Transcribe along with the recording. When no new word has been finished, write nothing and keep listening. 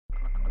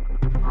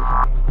Hey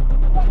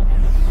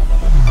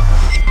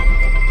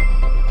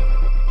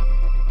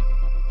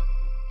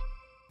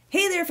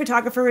there,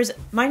 photographers!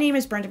 My name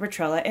is Brenda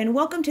Petrella, and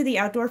welcome to the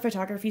Outdoor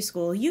Photography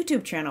School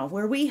YouTube channel,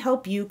 where we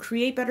help you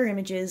create better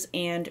images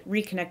and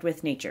reconnect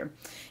with nature.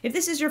 If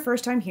this is your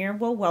first time here,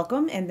 well,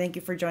 welcome, and thank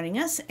you for joining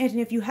us. And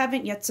if you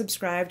haven't yet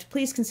subscribed,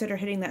 please consider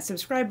hitting that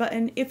subscribe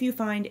button if you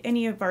find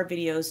any of our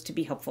videos to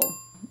be helpful.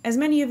 As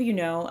many of you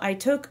know, I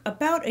took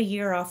about a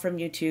year off from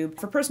YouTube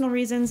for personal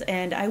reasons,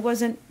 and I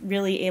wasn't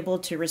really able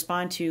to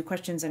respond to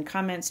questions and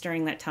comments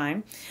during that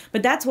time,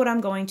 but that's what I'm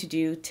going to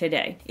do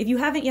today. If you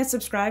haven't yet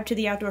subscribed to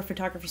the Outdoor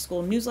Photography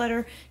School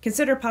newsletter,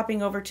 consider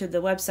popping over to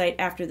the website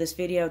after this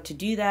video to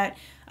do that.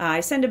 I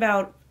send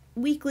about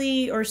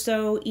weekly or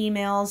so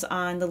emails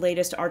on the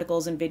latest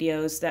articles and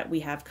videos that we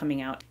have coming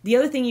out. The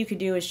other thing you could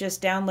do is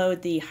just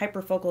download the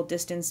Hyperfocal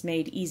Distance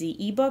Made Easy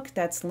ebook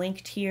that's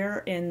linked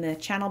here in the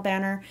channel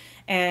banner,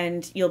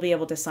 and you'll be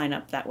able to sign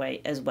up that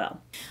way as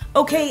well.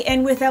 Okay,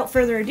 and without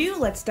further ado,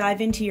 let's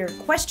dive into your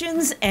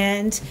questions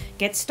and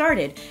get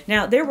started.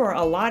 Now, there were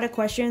a lot of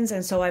questions,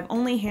 and so I've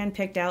only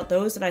handpicked out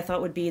those that I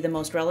thought would be the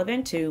most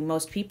relevant to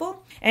most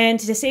people. And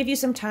to save you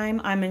some time,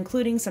 I'm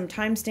including some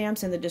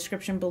timestamps in the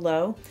description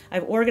below.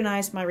 I've organized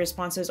my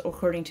responses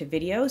according to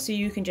video, so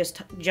you can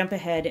just jump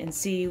ahead and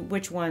see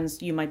which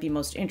ones you might be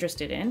most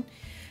interested in.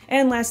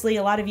 And lastly,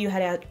 a lot of you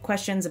had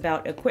questions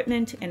about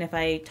equipment, and if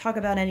I talk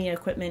about any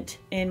equipment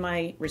in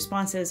my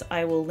responses,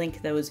 I will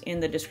link those in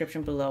the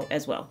description below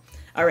as well.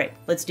 All right,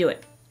 let's do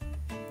it.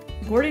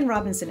 Gordon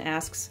Robinson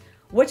asks,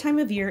 what time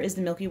of year is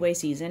the Milky Way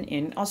season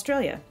in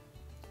Australia?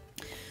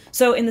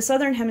 So in the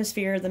Southern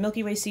Hemisphere, the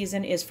Milky Way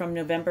season is from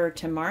November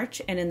to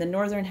March, and in the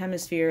Northern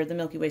Hemisphere, the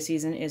Milky Way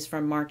season is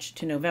from March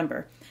to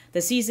November.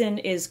 The season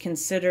is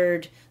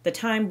considered the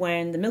time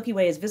when the Milky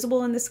Way is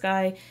visible in the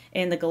sky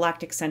and the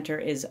galactic center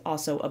is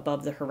also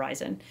above the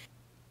horizon.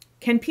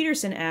 Ken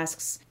Peterson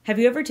asks, have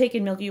you ever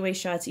taken Milky Way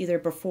shots either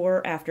before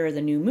or after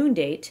the new moon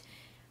date?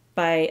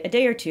 By a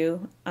day or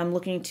two, I'm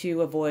looking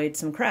to avoid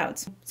some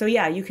crowds. So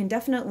yeah, you can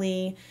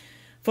definitely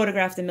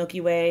photograph the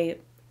Milky Way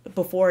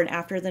before and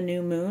after the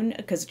new moon,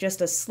 because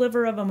just a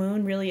sliver of a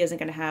moon really isn't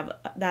going to have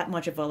that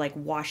much of a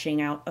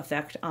washing out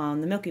effect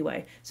on the Milky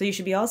Way. So you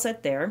should be all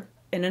set there.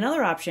 And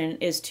another option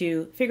is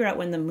to figure out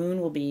when the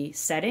moon will be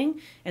setting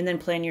and then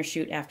plan your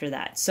shoot after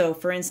that. So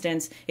for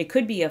instance, it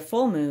could be a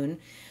full moon,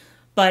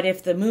 but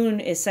if the moon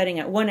is setting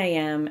at 1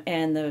 a.m.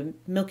 and the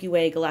Milky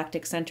Way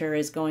galactic center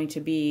is going to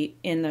be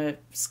in the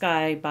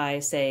sky by,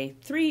 say,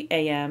 3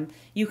 a.m.,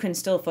 you can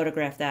still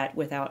photograph that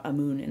without a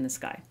moon in the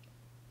sky.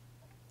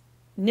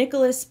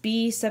 Nicholas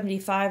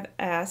B75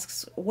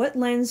 asks, what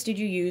lens did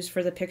you use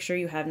for the picture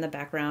you have in the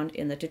background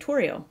in the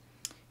tutorial?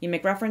 You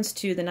make reference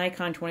to the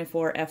Nikon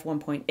 24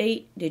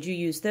 f1.8. Did you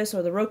use this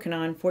or the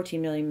Rokinon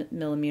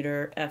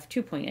 14mm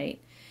f2.8?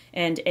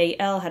 And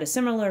AL had a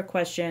similar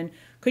question.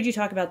 Could you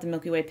talk about the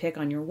Milky Way pic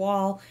on your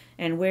wall,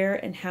 and where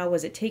and how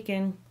was it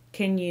taken?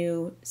 Can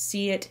you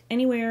see it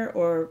anywhere,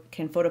 or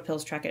can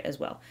PhotoPills track it as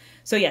well?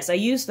 So yes, I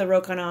used the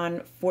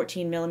Rokinon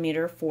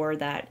 14mm for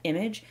that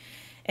image.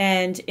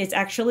 And it's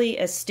actually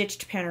a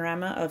stitched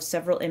panorama of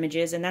several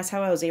images, and that's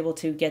how I was able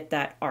to get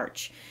that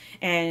arch.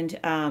 And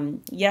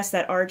yes,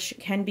 that arch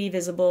can be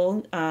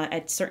visible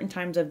at certain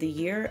times of the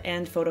year,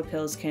 and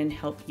PhotoPills can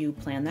help you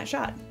plan that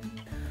shot.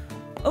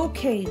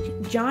 Okay,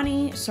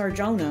 Johnny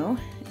Sarjono,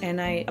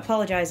 and I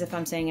apologize if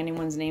I'm saying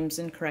anyone's names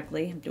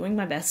incorrectly, I'm doing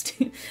my best.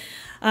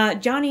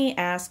 Johnny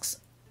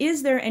asks,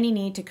 is there any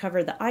need to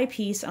cover the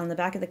eyepiece on the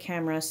back of the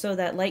camera so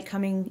that light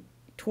coming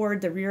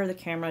toward the rear of the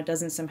camera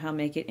doesn't somehow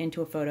make it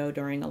into a photo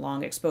during a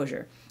long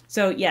exposure?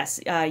 So yes,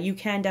 you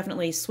can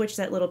definitely switch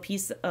that little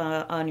piece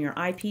on your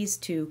eyepiece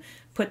to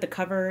put the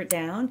cover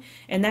down,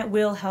 and that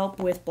will help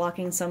with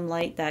blocking some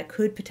light that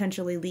could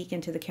potentially leak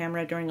into the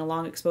camera during a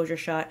long exposure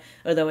shot,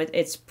 although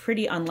it's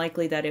pretty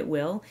unlikely that it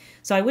will.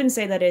 So I wouldn't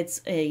say that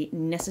it's a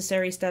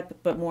necessary step,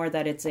 but more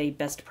that it's a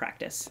best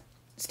practice.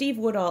 Steve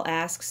Woodall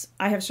asks,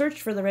 I have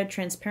searched for the red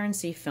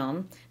transparency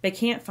film, but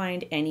can't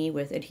find any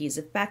with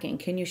adhesive backing.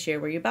 Can you share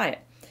where you buy it?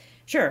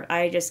 Sure,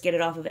 I just get it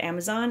off of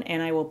Amazon,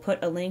 and I will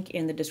put a link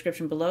in the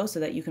description below so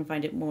that you can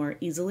find it more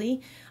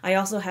easily. I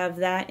also have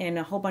that and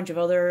a whole bunch of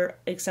other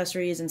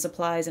accessories and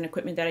supplies and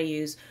equipment that I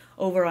use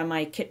over on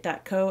my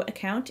kit.co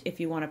account if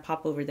you want to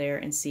pop over there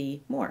and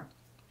see more.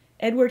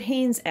 Edward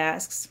Haynes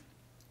asks,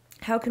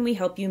 how can we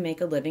help you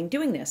make a living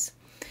doing this?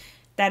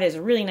 That is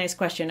a really nice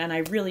question, and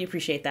I really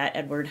appreciate that,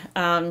 Edward.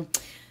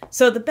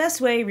 So the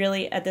best way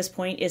really at this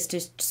point is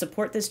to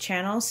support this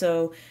channel,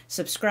 so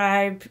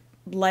subscribe,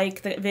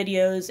 like the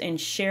videos,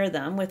 and share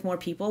them with more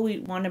people. We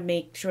want to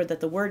make sure that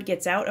the word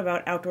gets out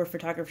about Outdoor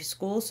Photography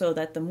School so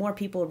that the more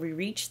people we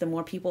reach, the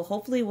more people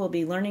hopefully will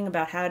be learning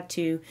about how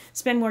to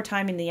spend more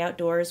time in the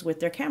outdoors with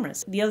their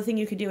cameras. The other thing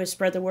you could do is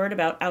spread the word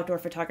about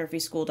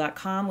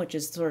outdoorphotographyschool.com, which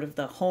is sort of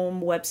the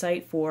home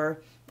website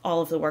for all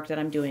of the work that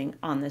I'm doing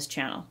on this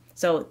channel.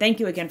 So thank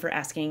you again for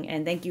asking,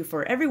 and thank you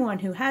for everyone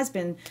who has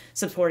been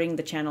supporting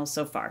the channel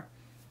so far.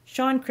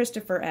 Sean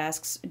Christopher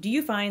asks, do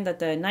you find that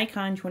the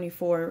Nikon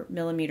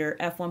 24mm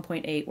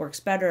f1.8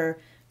 works better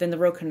than the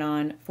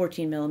Rokinon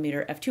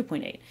 14mm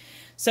f2.8.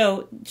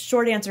 So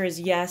short answer is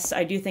yes,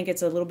 I do think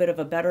it's a little bit of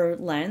a better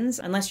lens.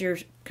 Unless you're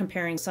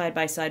comparing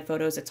side-by-side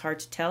photos, it's hard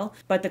to tell.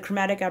 But the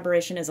chromatic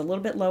aberration is a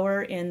little bit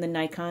lower in the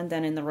Nikon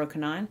than in the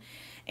Rokinon.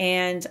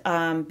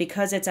 And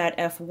because it's at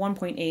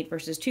f1.8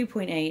 versus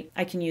 2.8,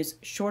 I can use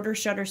shorter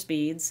shutter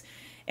speeds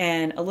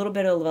and a little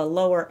bit of a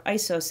lower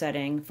ISO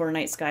setting for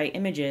night sky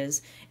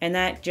images, and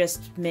that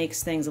just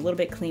makes things a little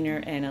bit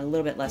cleaner and a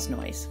little bit less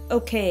noise.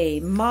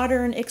 Okay,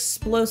 Modern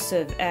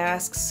Explosive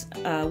asks,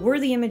 were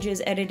the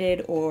images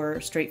edited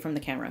or straight from the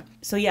camera?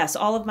 So yes,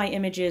 all of my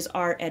images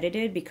are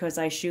edited because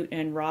I shoot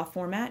in RAW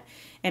format,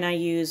 and I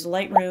use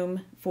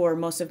Lightroom for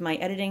most of my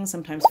editing,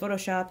 sometimes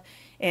Photoshop,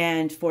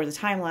 and for the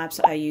time-lapse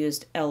I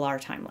used LR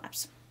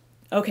time-lapse.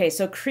 Okay,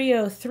 so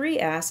Creo3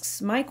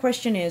 asks, my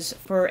question is,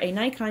 for a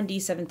Nikon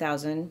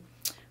D7000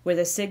 with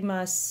a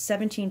Sigma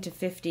 17 to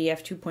 50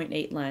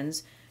 f2.8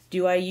 lens,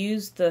 do I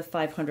use the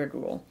 500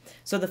 rule?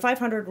 So the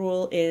 500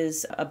 rule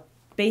is a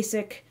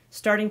basic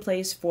starting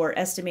place for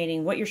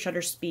estimating what your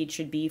shutter speed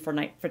should be for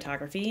night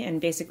photography,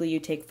 and basically you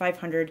take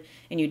 500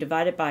 and you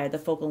divide it by the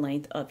focal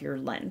length of your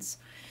lens.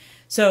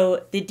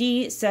 So the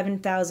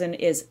D7000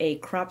 is a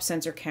crop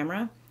sensor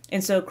camera,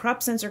 and so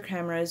crop sensor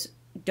cameras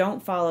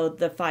don't follow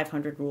the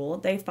 500 rule,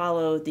 they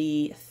follow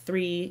the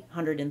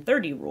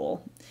 330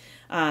 rule.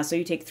 So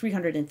you take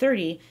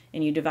 330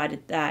 and you divide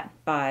that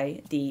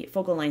by the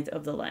focal length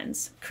of the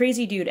lens.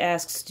 Crazy Dude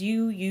asks, do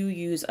you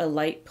use a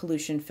light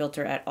pollution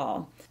filter at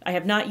all? I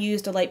have not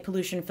used a light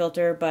pollution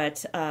filter,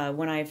 but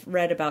when I've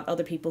read about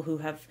other people who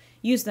have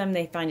used them,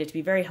 they find it to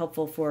be very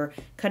helpful for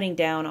cutting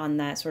down on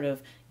that sort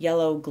of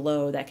yellow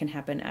glow that can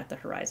happen at the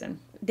horizon.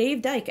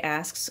 Dave Dyke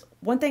asks,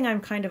 one thing I'm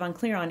kind of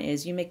unclear on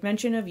is you make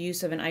mention of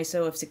use of an ISO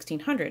of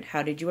 1600.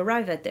 How did you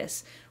arrive at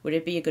this? Would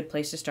it be a good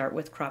place to start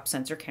with crop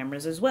sensor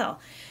cameras as well?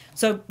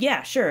 So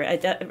yeah, sure.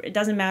 It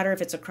doesn't matter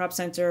if it's a crop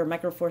sensor, or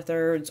micro four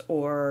thirds,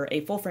 or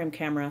a full frame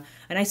camera.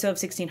 An ISO of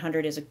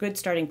 1600 is a good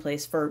starting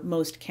place for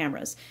most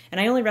cameras.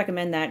 And I only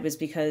recommend that was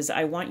because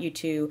I want you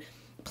to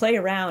play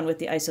around with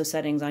the ISO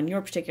settings on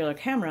your particular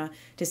camera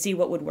to see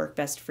what would work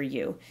best for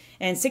you.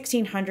 And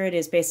 1600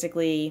 is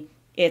basically,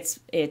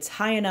 it's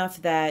high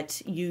enough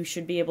that you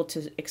should be able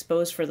to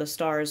expose for the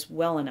stars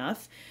well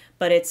enough,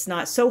 but it's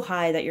not so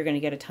high that you're going to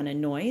get a ton of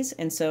noise.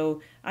 And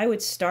so I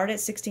would start at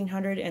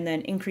 1600 and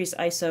then increase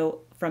ISO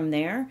from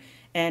there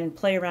and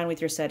play around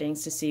with your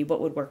settings to see what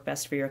would work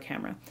best for your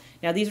camera.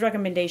 Now, these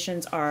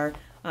recommendations are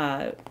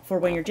for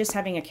when you're just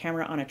having a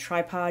camera on a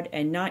tripod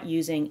and not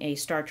using a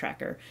star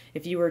tracker.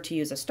 If you were to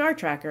use a star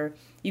tracker,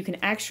 you can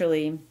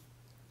actually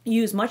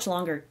use much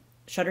longer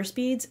shutter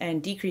speeds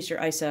and decrease your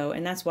ISO,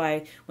 and that's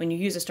why when you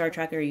use a star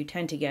tracker you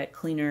tend to get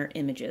cleaner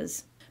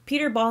images.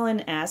 Peter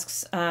Ballin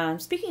asks,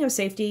 speaking of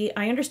safety,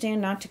 I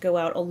understand not to go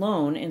out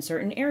alone in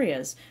certain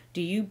areas.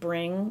 Do you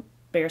bring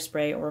bear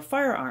spray or a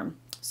firearm?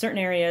 Certain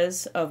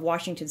areas of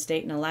Washington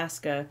State and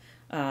Alaska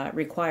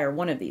require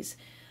one of these.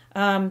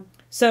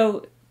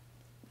 So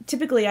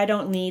typically I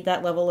don't need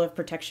that level of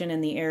protection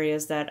in the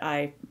areas that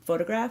I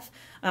photograph.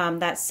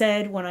 That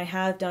said, when I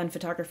have done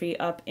photography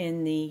up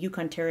in the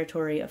Yukon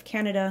Territory of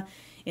Canada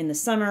in the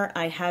summer,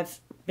 I have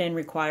been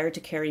required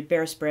to carry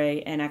bear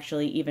spray and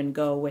actually even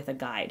go with a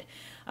guide.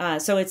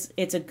 So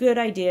it's a good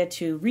idea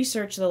to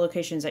research the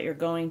locations that you're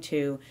going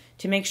to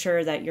make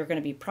sure that you're going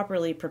to be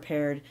properly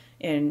prepared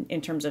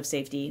in terms of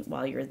safety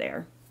while you're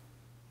there.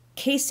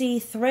 Casey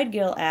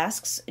Threadgill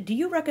asks, do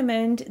you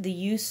recommend the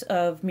use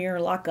of mirror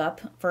lockup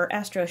for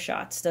astro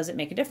shots? Does it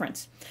make a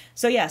difference?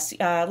 So yes,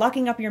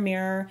 locking up your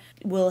mirror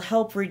will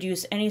help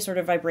reduce any sort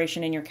of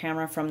vibration in your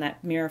camera from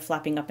that mirror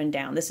flapping up and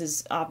down. This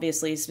is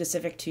obviously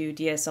specific to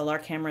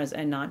DSLR cameras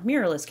and not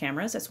mirrorless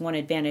cameras. That's one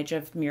advantage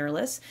of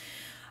mirrorless.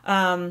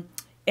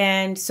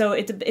 And so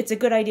it's a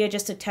good idea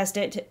just to test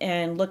it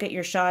and look at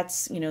your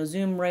shots,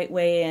 zoom right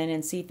way in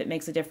and see if it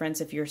makes a difference,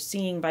 if you're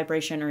seeing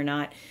vibration or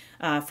not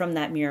from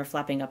that mirror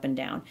flapping up and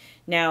down.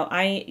 Now,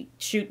 I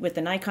shoot with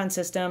the Nikon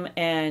system,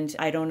 and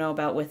I don't know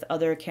about with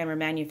other camera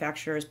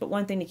manufacturers, but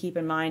one thing to keep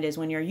in mind is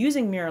when you're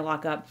using mirror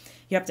lockup,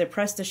 you have to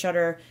press the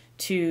shutter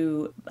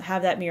to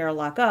have that mirror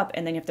lock up,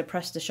 and then you have to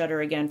press the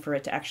shutter again for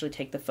it to actually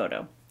take the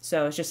photo.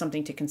 So it's just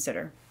something to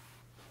consider.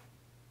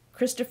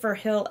 Christopher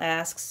Hill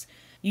asks,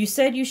 you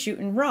said you shoot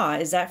in RAW.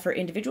 Is that for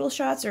individual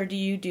shots, or do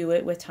you do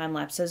it with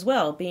time-lapse as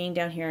well? Being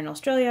down here in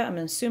Australia, I'm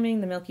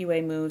assuming the Milky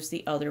Way moves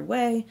the other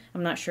way.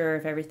 I'm not sure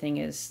if everything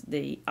is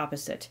the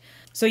opposite.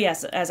 So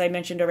yes, as I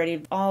mentioned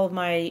already, all of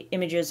my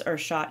images are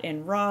shot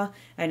in RAW,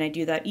 and I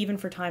do that even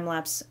for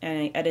time-lapse, and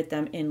I edit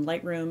them in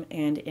Lightroom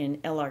and in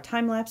LR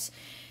time-lapse.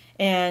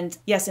 And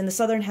yes, in the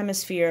southern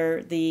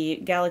hemisphere,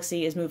 the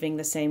galaxy is moving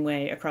the same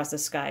way across the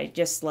sky,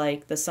 just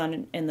like the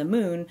sun and the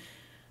moon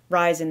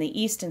rise in the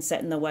east and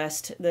set in the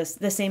west. The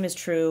same is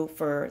true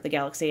for the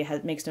galaxy.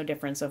 It makes no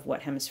difference of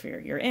what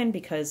hemisphere you're in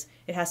because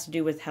it has to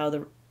do with how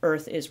the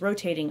Earth is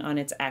rotating on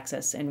its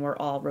axis, and we're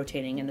all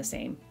rotating in the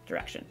same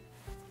direction.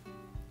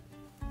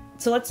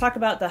 So let's talk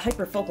about the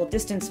hyperfocal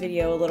distance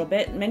video a little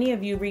bit. Many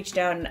of you reached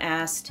out and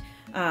asked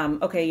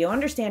Okay, you'll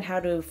understand how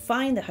to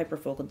find the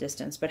hyperfocal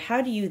distance, but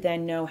how do you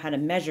then know how to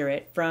measure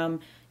it from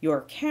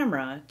your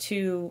camera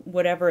to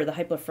whatever the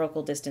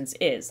hyperfocal distance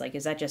is? Like,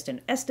 is that just an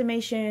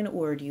estimation,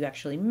 or do you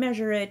actually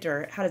measure it,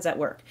 or how does that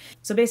work?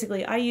 So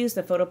basically, I use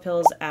the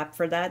PhotoPills app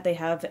for that. They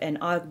have an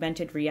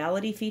augmented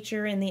reality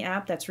feature in the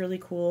app that's really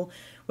cool,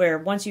 where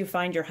once you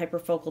find your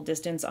hyperfocal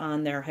distance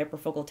on their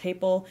hyperfocal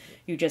table,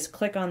 you just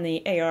click on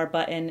the AR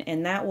button,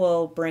 and that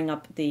will bring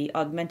up the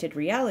augmented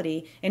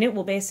reality, and it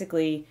will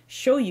basically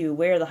show you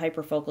where the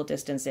hyperfocal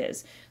distance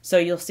is. So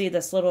you'll see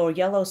this little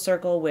yellow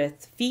circle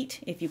with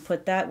feet, if you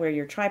put that where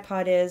your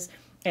tripod is,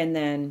 and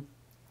then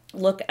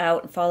look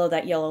out and follow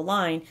that yellow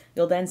line,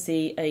 you'll then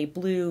see a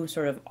blue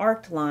sort of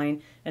arced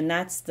line, and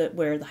that's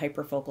where the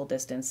hyperfocal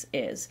distance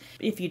is.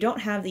 If you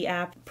don't have the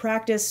app,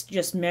 practice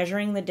just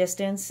measuring the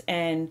distance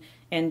and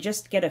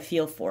just get a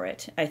feel for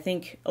it. I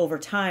think over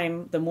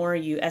time, the more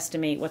you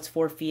estimate what's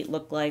 4 feet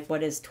look like,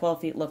 what does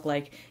 12 feet look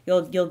like,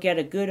 you'll get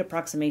a good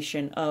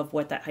approximation of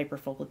what that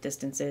hyperfocal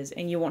distance is,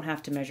 and you won't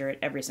have to measure it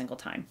every single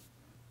time.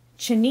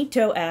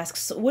 Chinito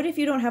asks, what if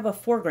you don't have a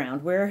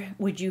foreground? Where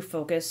would you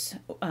focus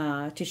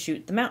to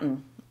shoot the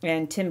mountain?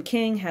 And Tim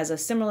King has a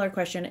similar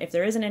question. If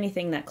there isn't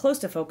anything that close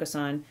to focus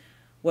on,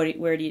 what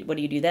do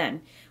you do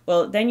then?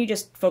 Well, then you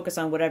just focus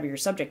on whatever your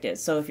subject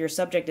is. So if your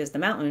subject is the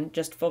mountain,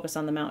 just focus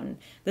on the mountain.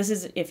 This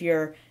is if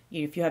you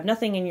have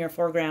nothing in your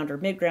foreground or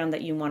midground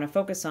that you want to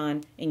focus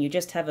on, and you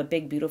just have a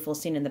big beautiful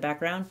scene in the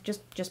background,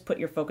 just put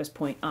your focus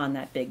point on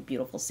that big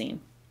beautiful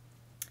scene.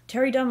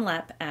 Terry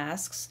Dunlap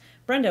asks,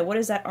 Brenda, what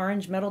is that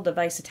orange metal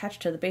device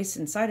attached to the base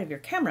inside of your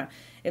camera?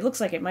 It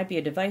looks like it might be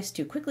a device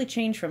to quickly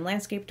change from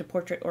landscape to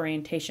portrait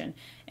orientation.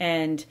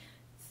 And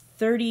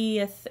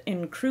 30th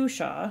in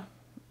Crenshaw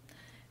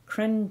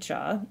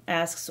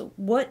asks,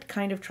 what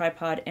kind of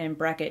tripod and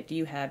bracket do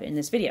you have in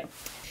this video?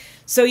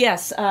 So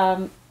yes,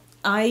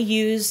 I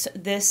use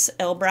this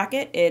L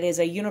bracket. It is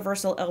a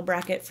universal L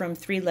bracket from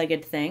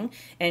Three-Legged Thing,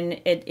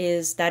 and that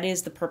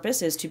is the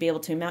purpose, is to be able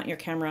to mount your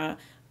camera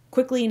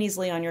quickly and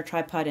easily on your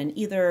tripod in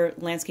either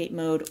landscape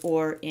mode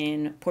or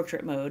in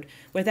portrait mode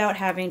without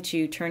having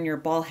to turn your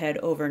ball head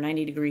over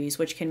 90 degrees,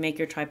 which can make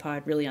your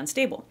tripod really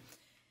unstable.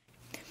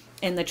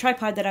 And the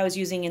tripod that I was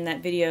using in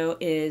that video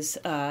is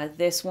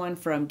this one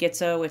from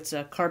Gitzo. It's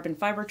a carbon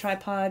fiber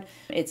tripod.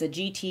 It's a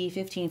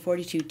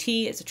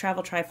GT1542T. It's a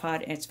travel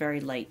tripod, and it's very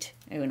light,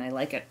 and I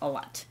like it a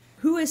lot.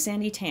 Who is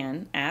Sandy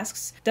Tan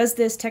asks, does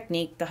this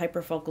technique, the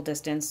hyperfocal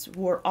distance,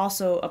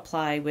 also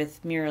apply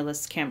with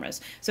mirrorless cameras?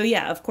 So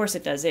yeah, of course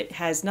it does. It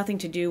has nothing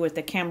to do with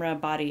the camera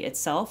body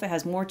itself. It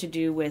has more to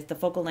do with the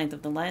focal length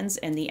of the lens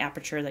and the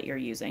aperture that you're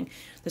using.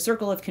 The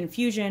circle of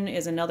confusion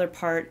is another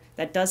part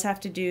that does have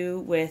to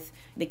do with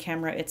the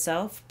camera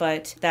itself,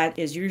 but that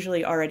is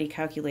usually already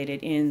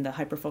calculated in the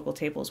hyperfocal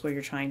tables where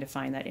you're trying to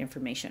find that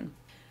information.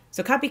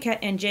 So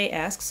Copycat NJ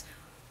asks,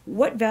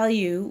 what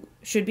value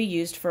should be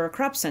used for a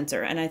crop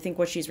sensor? And I think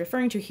what she's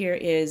referring to here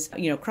is,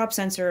 crop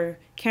sensor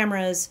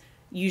cameras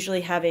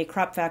usually have a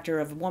crop factor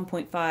of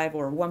 1.5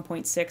 or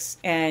 1.6,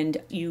 and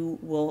you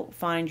will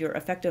find your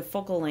effective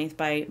focal length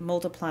by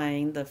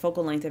multiplying the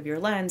focal length of your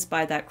lens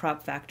by that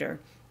crop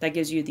factor. That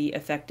gives you the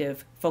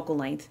effective focal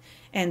length.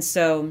 And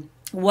so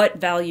what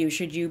value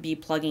should you be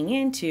plugging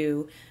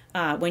into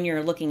when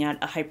you're looking at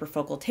a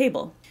hyperfocal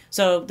table?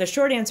 So the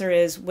short answer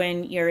is,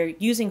 when you're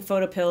using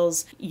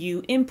PhotoPills,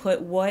 you input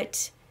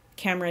what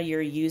camera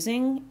you're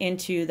using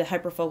into the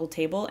hyperfocal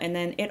table, and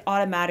then it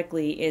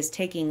automatically is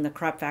taking the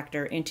crop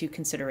factor into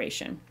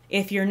consideration.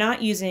 If you're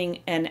not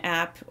using an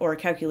app or a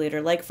calculator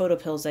like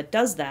PhotoPills that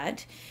does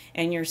that,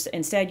 and you're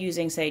instead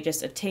using, say,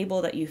 just a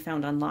table that you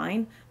found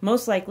online,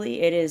 most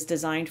likely it is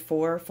designed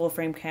for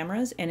full-frame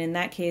cameras, and in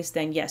that case,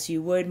 then yes,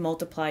 you would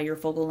multiply your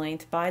focal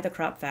length by the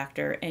crop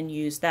factor and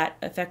use that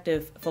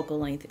effective focal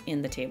length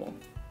in the table.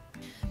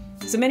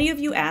 So many of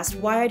you asked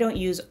why I don't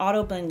use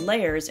auto blend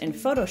layers in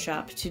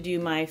Photoshop to do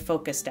my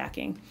focus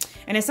stacking.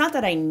 And it's not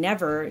that I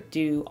never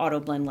do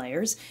auto blend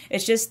layers,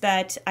 it's just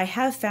that I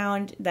have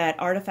found that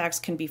artifacts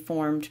can be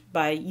formed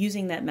by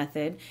using that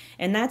method,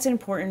 and that's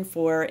important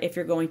for if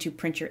you're going to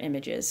print your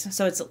images.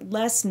 So it's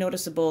less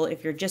noticeable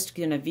if you're just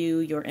going to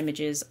view your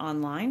images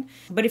online.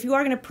 But if you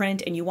are going to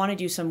print and you want to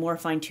do some more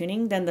fine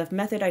tuning, then the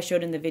method I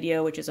showed in the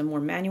video, which is a more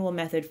manual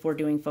method for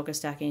doing focus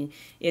stacking,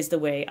 is the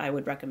way I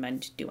would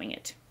recommend doing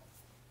it.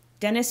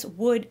 Dennis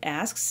Wood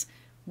asks,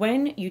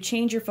 when you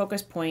change your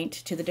focus point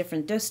to the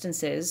different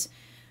distances,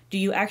 do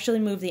you actually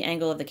move the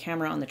angle of the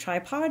camera on the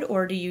tripod,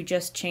 or do you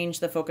just change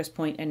the focus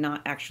point and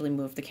not actually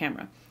move the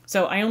camera?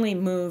 So I only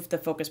move the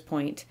focus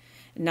point,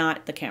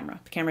 not the camera.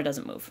 The camera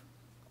doesn't move.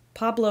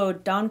 Pablo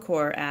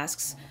Doncor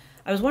asks,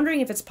 I was wondering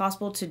if it's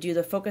possible to do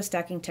the focus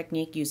stacking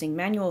technique using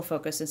manual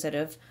focus instead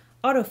of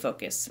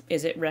autofocus.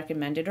 Is it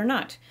recommended or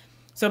not?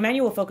 So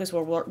manual focus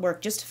will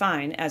work just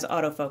fine as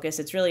autofocus.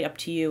 It's really up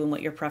to you and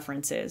what your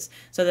preference is.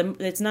 So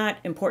it's not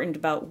important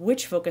about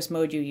which focus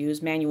mode you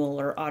use,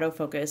 manual or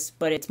autofocus,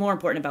 but it's more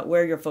important about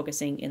where you're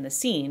focusing in the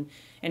scene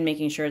and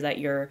making sure that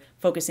you're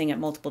focusing at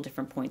multiple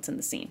different points in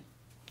the scene.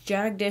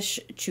 Jagdish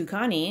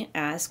Chukani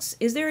asks,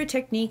 is there a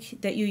technique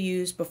that you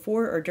use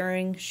before or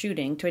during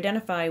shooting to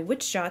identify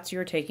which shots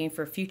you're taking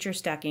for future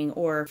stacking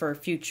or for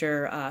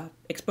future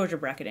exposure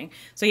bracketing?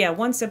 So yeah,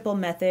 one simple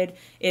method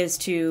is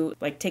to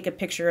take a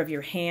picture of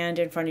your hand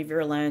in front of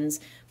your lens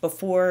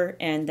before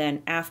and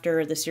then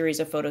after the series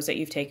of photos that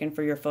you've taken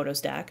for your photo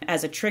stack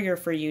as a trigger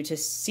for you to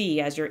see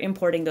as you're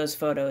importing those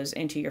photos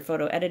into your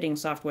photo editing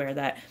software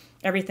that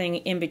everything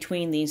in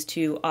between these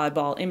two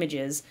oddball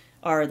images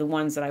are the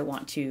ones that I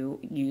want to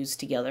use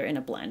together in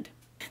a blend.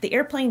 The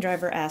airplane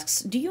driver asks,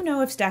 do you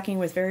know if stacking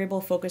with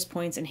variable focus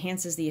points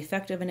enhances the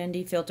effect of an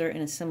ND filter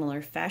in a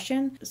similar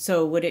fashion?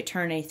 So would it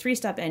turn a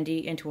 3-stop ND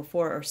into a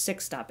 4 or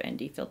 6-stop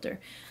ND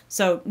filter?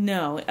 So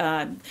no,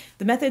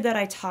 the method that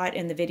I taught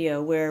in the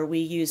video where we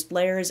used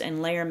layers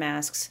and layer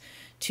masks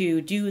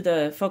to do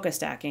the focus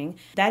stacking,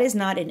 that is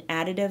not an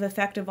additive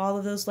effect of all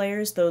of those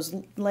layers. Those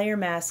layer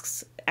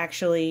masks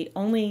actually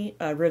only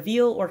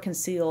reveal or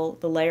conceal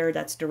the layer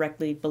that's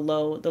directly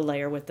below the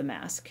layer with the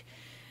mask.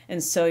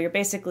 And so you're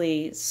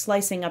basically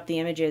slicing up the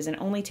images and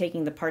only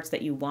taking the parts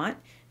that you want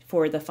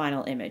for the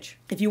final image.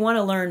 If you want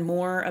to learn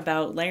more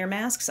about layer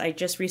masks, I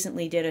just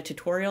recently did a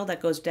tutorial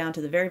that goes down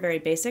to the very, very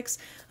basics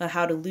of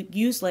how to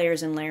use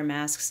layers and layer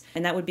masks,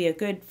 and that would be a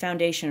good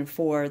foundation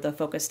for the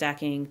focus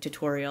stacking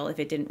tutorial if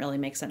it didn't really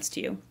make sense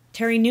to you.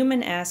 Terry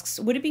Newman asks,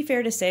 would it be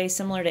fair to say,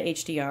 similar to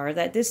HDR,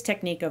 that this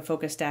technique of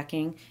focus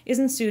stacking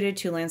isn't suited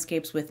to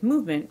landscapes with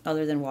movement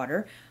other than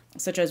water,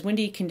 such as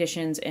windy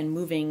conditions and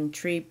moving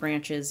tree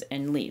branches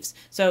and leaves?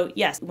 So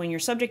yes, when your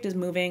subject is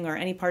moving or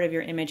any part of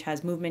your image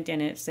has movement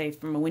in it, say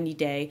from a windy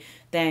day,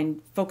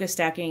 then focus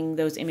stacking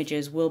those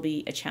images will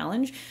be a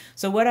challenge.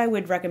 So what I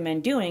would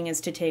recommend doing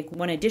is to take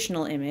one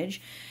additional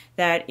image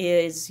that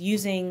is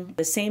using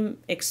the same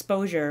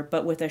exposure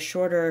but with a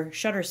shorter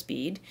shutter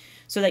speed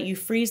so that you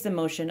freeze the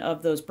motion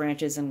of those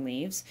branches and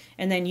leaves,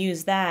 and then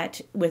use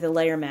that with a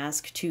layer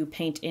mask to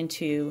paint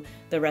into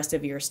the rest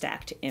of your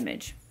stacked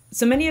image.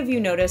 So many of you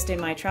noticed in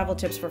my travel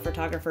tips for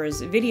photographers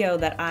video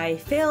that I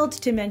failed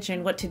to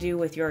mention what to do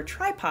with your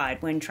tripod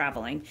when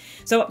traveling.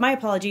 So my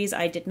apologies,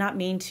 I did not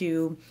mean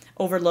to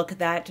overlook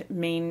that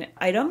main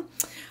item.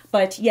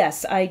 But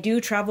yes, I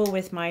do travel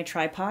with my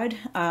tripod.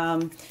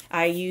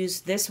 I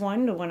use this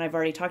one, the one I've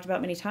already talked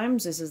about many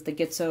times. This is the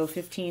Gitzo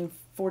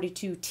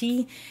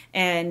 1542T.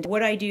 And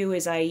what I do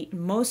is I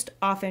most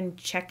often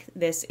check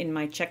this in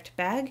my checked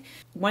bag.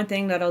 One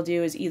thing that I'll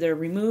do is either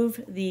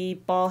remove the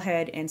ball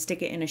head and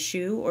stick it in a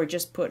shoe, or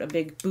just put a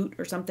big boot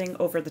or something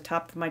over the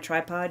top of my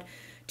tripod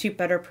to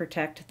better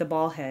protect the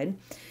ball head.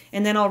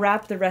 And then I'll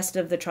wrap the rest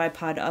of the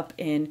tripod up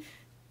in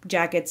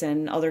jackets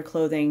and other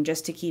clothing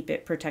just to keep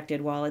it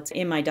protected while it's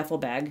in my duffel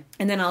bag,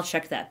 and then I'll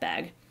check that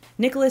bag.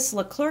 Nicholas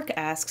Leclerc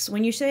asks,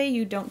 when you say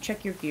you don't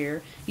check your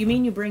gear, you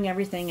mean you bring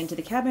everything into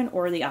the cabin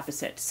or the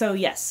opposite? So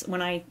yes, when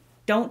I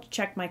don't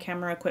check my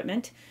camera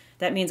equipment,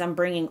 that means I'm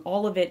bringing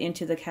all of it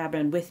into the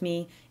cabin with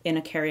me in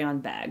a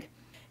carry-on bag.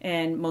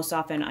 And most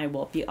often I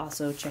will be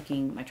also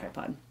checking my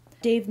tripod.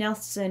 Dave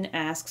Nelson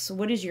asks,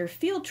 what is your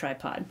field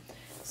tripod?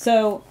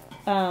 So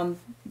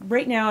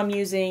right now I'm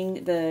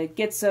using the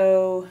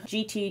Gitzo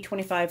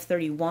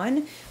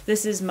GT2531.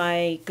 This is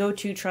my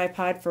go-to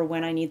tripod for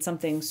when I need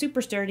something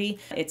super sturdy.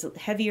 It's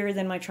heavier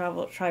than my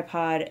travel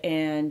tripod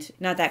and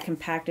not that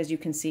compact as you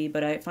can see,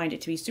 but I find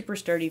it to be super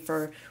sturdy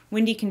for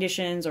windy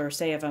conditions, or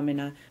say if I'm in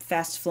a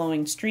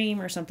fast-flowing stream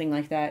or something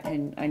like that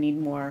and I need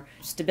more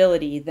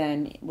stability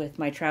than with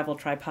my travel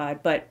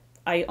tripod. But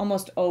I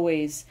almost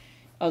always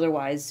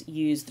otherwise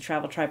use the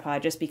travel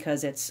tripod just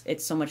because it's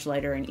so much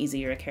lighter and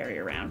easier to carry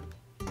around.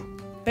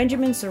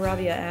 Benjamin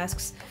Saravia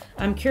asks,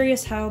 I'm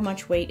curious how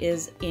much weight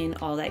is in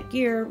all that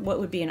gear. What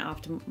would be an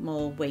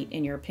optimal weight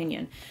in your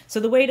opinion? So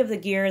the weight of the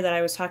gear that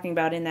I was talking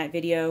about in that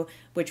video,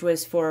 which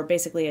was for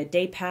basically a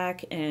day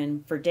pack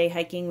and for day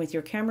hiking with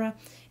your camera,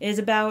 is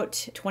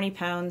about 20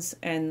 pounds,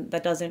 and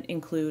that doesn't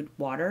include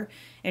water.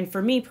 And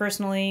for me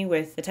personally,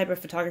 with the type of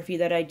photography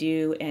that I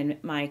do and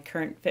my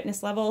current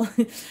fitness level,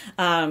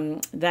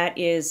 that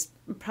is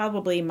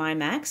probably my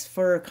max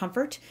for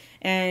comfort.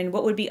 And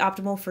what would be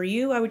optimal for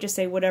you? I would just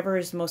say whatever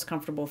is most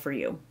comfortable for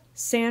you.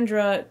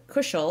 Sandra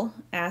Kushel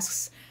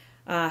asks,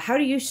 how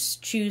do you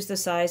choose the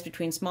size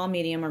between small,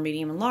 medium, or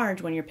medium and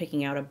large when you're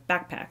picking out a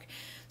backpack?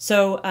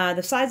 So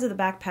the size of the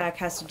backpack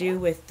has to do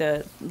with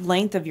the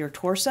length of your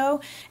torso,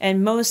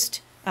 and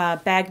most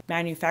bag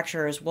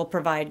manufacturers will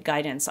provide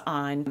guidance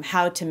on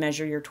how to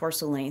measure your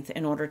torso length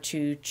in order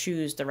to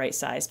choose the right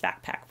size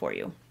backpack for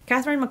you.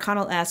 Catherine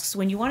McConnell asks,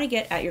 when you want to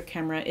get at your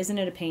camera, isn't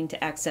it a pain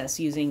to access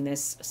using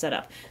this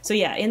setup? So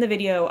yeah, in the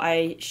video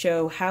I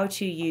show how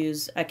to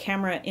use a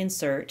camera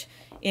insert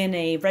in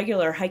a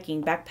regular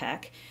hiking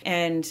backpack,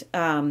 and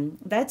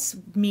that's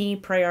me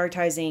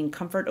prioritizing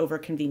comfort over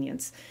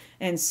convenience.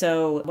 And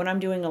so when I'm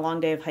doing a long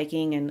day of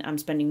hiking and I'm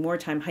spending more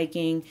time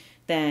hiking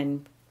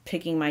than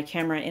picking my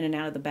camera in and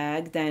out of the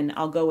bag, then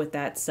I'll go with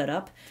that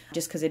setup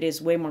just because it is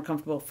way more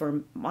comfortable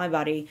for my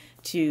body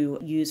to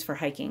use for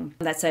hiking.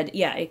 That said,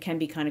 yeah, it can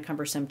be kind of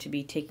cumbersome to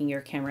be taking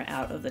your camera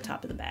out of the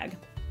top of the bag.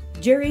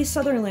 Jerry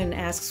Sutherland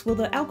asks, will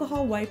the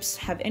alcohol wipes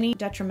have any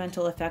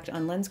detrimental effect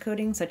on lens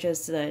coating, such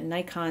as the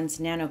Nikon's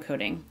nano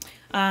coating?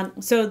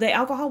 So the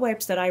alcohol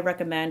wipes that I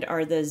recommend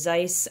are the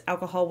Zeiss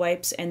alcohol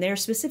wipes, and they're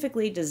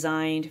specifically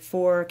designed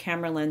for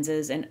camera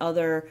lenses and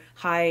other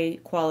high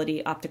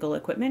quality optical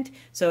equipment,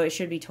 so it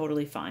should be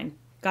totally fine.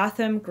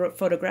 Gotham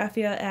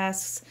Photographia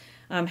asks,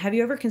 have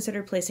you ever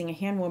considered placing a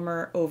hand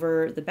warmer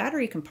over the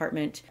battery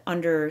compartment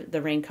under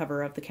the rain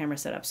cover of the camera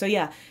setup? So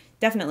yeah,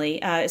 definitely,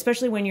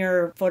 especially when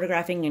you're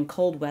photographing in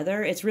cold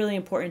weather, it's really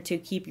important to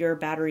keep your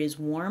batteries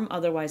warm,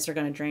 otherwise they're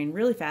going to drain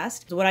really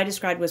fast. So what I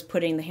described was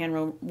putting the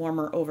hand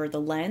warmer over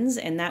the lens,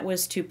 and that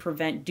was to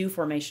prevent dew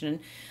formation.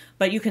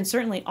 But you can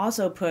certainly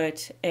also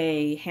put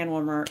a hand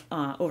warmer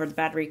over the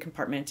battery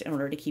compartment in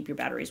order to keep your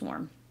batteries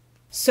warm.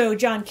 So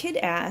John Kidd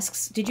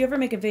asks, did you ever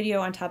make a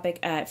video on topic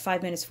at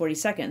 5 minutes 40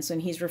 seconds?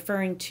 And he's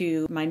referring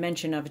to my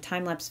mention of a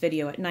time-lapse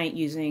video at night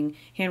using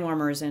hand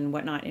warmers and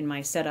whatnot in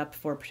my setup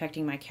for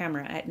protecting my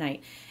camera at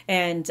night.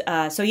 And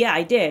so yeah,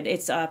 I did.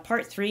 It's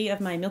part 3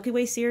 of my Milky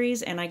Way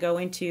series, and I go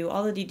into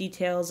all of the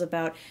details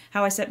about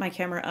how I set my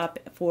camera up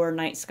for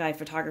night sky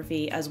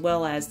photography, as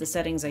well as the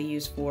settings I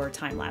use for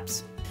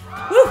time-lapse.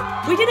 Woo!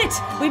 We did it!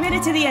 We made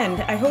it to the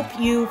end. I hope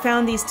you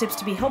found these tips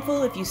to be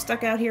helpful. If you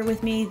stuck out here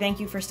with me, thank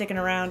you for sticking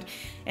around.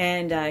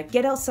 And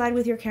get outside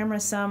with your camera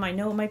some. I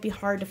know it might be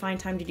hard to find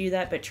time to do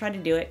that, but try to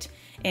do it.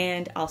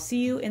 And I'll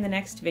see you in the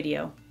next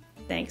video.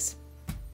 Thanks.